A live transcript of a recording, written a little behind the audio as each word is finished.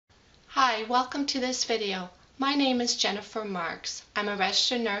Hi, welcome to this video. My name is Jennifer Marks. I'm a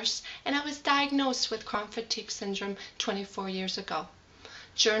registered nurse and I was diagnosed with chronic fatigue syndrome 24 years ago.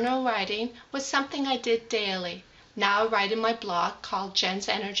 Journal writing was something I did daily. Now I write in my blog called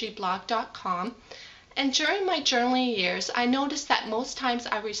jensenergyblog.com, and during my journaling years I noticed that most times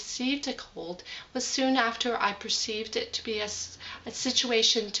I received a cold was soon after I perceived it to be a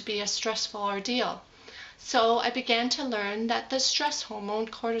situation to be a stressful ordeal. So I began to learn that the stress hormone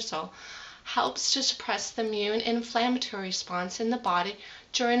cortisol helps to suppress the immune and inflammatory response in the body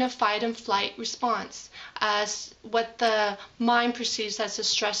during a fight and flight response, as what the mind perceives as a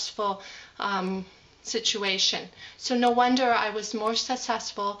stressful situation. So no wonder I was more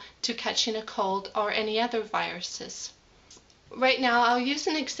susceptible to catching a cold or any other viruses. Right now I'll use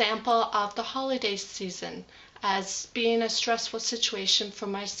an example of the holiday season as being a stressful situation for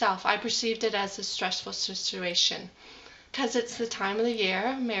myself. I perceived it as a stressful situation because it's the time of the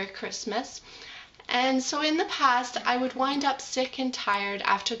year, Merry Christmas. And so in the past I would wind up sick and tired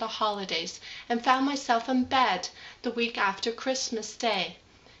after the holidays and found myself in bed the week after Christmas Day,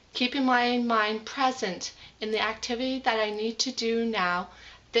 keeping my mind present in the activity that I need to do now,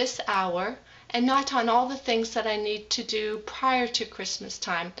 this hour, and not on all the things that I need to do prior to Christmas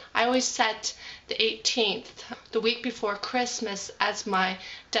time. I always set the 18th, the week before Christmas, as my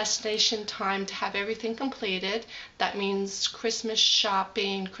destination time to have everything completed. That means Christmas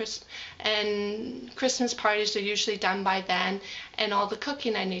shopping, and Christmas parties are usually done by then, and all the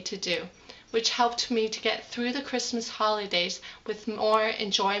cooking I need to do, which helped me to get through the Christmas holidays with more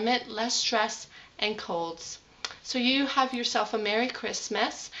enjoyment, less stress, and colds. So you have yourself a Merry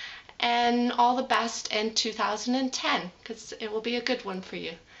Christmas and all the best in 2010, because it will be a good one for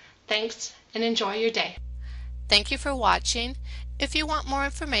you. Thanks and enjoy your day. Thank you for watching. If you want more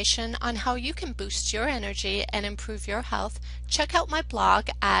information on how you can boost your energy and improve your health, check out my blog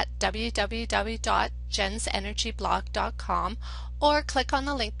at www.jensenergyblog.com or click on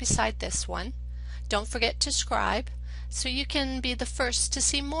the link beside this one. Don't forget to subscribe so you can be the first to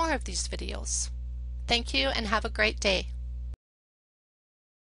see more of these videos. Thank you and have a great day.